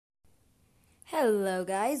Hello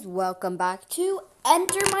guys, welcome back to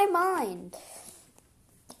Enter My Mind.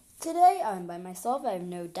 Today I'm by myself, I have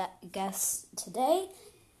no guests today.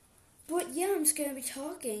 But yeah, I'm just going to be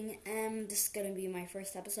talking, and this is going to be my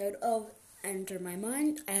first episode of Enter My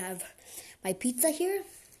Mind. I have my pizza here,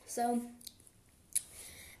 so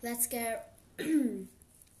let's get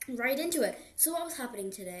right into it. So what was happening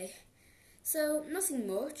today? So nothing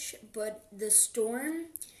much, but the storm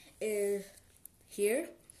is here.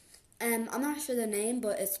 I'm not sure the name,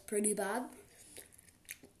 but it's pretty bad.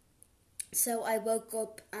 So I woke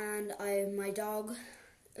up and my dog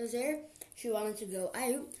was there. She wanted to go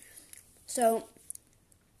out. So,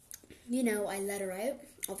 I let her out,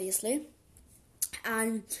 obviously.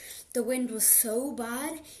 And the wind was so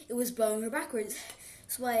bad, it was blowing her backwards.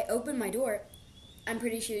 So I opened my door. I'm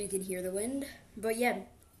pretty sure you can hear the wind. But yeah,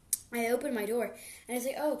 I opened my door and I was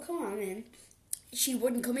like, oh, come on in. She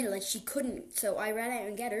wouldn't come in, she couldn't, so I ran out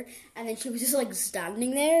and get her, and then she was just,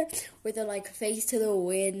 standing there with her, face to the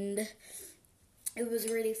wind. It was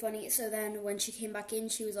really funny. So then when she came back in,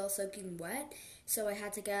 she was all soaking wet, so I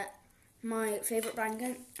had to get my favourite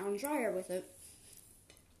blanket and dry her with it.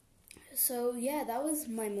 So, yeah, that was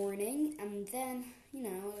my morning, and then,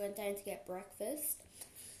 I went down to get breakfast.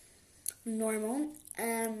 Normal.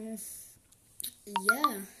 Yeah.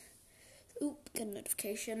 Oop, get a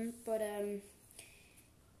notification, but,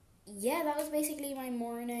 yeah, that was basically my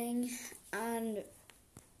morning, and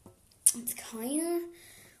it's kind of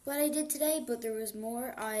what I did today, but there was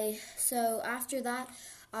more. So after that,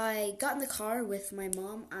 I got in the car with my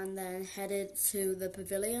mom and then headed to the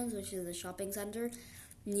Pavilions, which is a shopping centre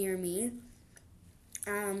near me.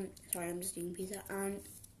 Sorry, I'm just eating pizza.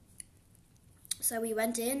 So we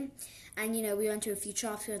went in, and we went to a few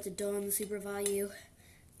shops. We went to Dunnes, Super Value,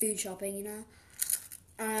 food shopping.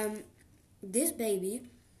 This baby.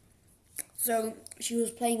 So she was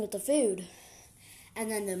playing with the food, and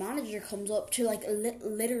then the manager comes up to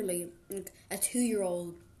literally a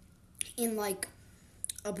 2-year-old in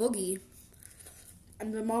a buggy,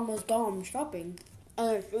 and the mom was gone shopping,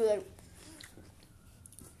 and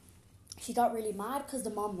she got really mad because the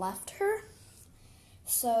mom left her.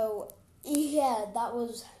 So yeah, that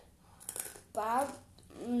was bad.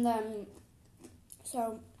 And then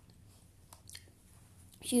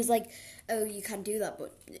she was like, oh, you can't do that,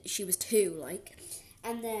 but she was 2,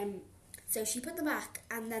 and then, so she put them back,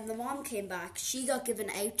 and then the mom came back, she got given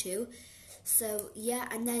out to, so, yeah,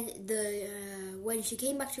 and then when she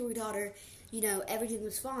came back to her daughter, everything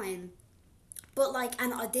was fine, but,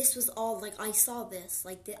 this was all, I saw this,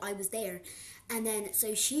 I was there, and then,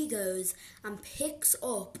 so she goes and picks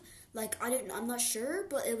up, I'm not sure,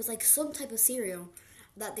 but it was, some type of cereal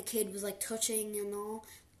that the kid was, touching and all,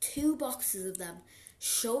 2 boxes of them,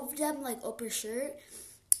 shoved them up her shirt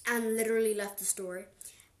and literally left the store.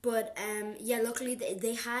 But yeah, luckily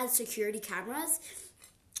they had security cameras.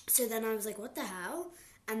 So then I was like, what the hell?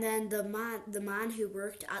 And then the man who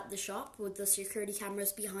worked at the shop with the security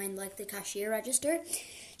cameras behind the cashier register,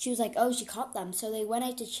 she was like, oh, she caught them. So they went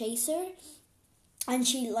out to chase her, and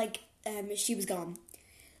she was gone.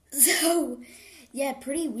 So yeah,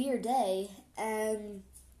 pretty weird day.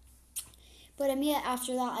 But yeah,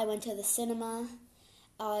 after that I went to the cinema.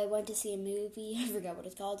 I went to see a movie. I forgot what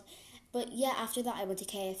it's called. But yeah, after that I went to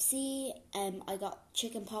KFC. I got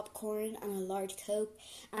chicken popcorn and a large Coke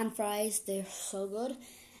and fries. They're so good.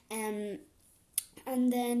 And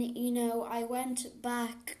then, I went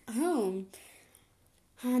back home.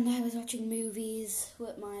 And I was watching movies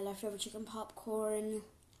with my leftover chicken popcorn.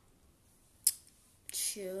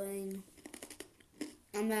 Chilling.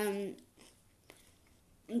 And then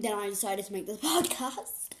I decided to make this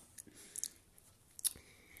podcast.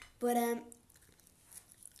 But,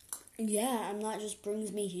 yeah, and that just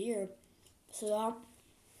brings me here. So,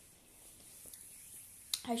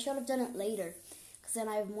 I should have done it later, because then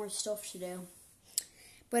I have more stuff to do.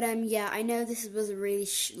 But, yeah, I know this was a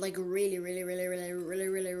really,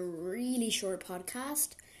 really short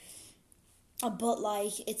podcast. But,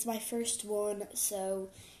 it's my first one,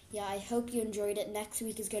 so, yeah, I hope you enjoyed it. Next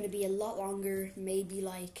week is going to be a lot longer, maybe,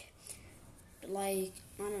 I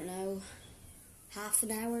don't know, half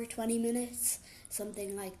an hour, 20 minutes,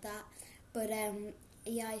 something like that. But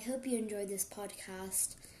yeah, I hope you enjoyed this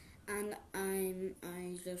podcast, and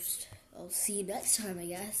I'll see you next time, I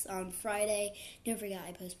guess, on Friday. Don't forget,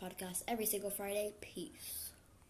 I post podcasts every single Friday. Peace.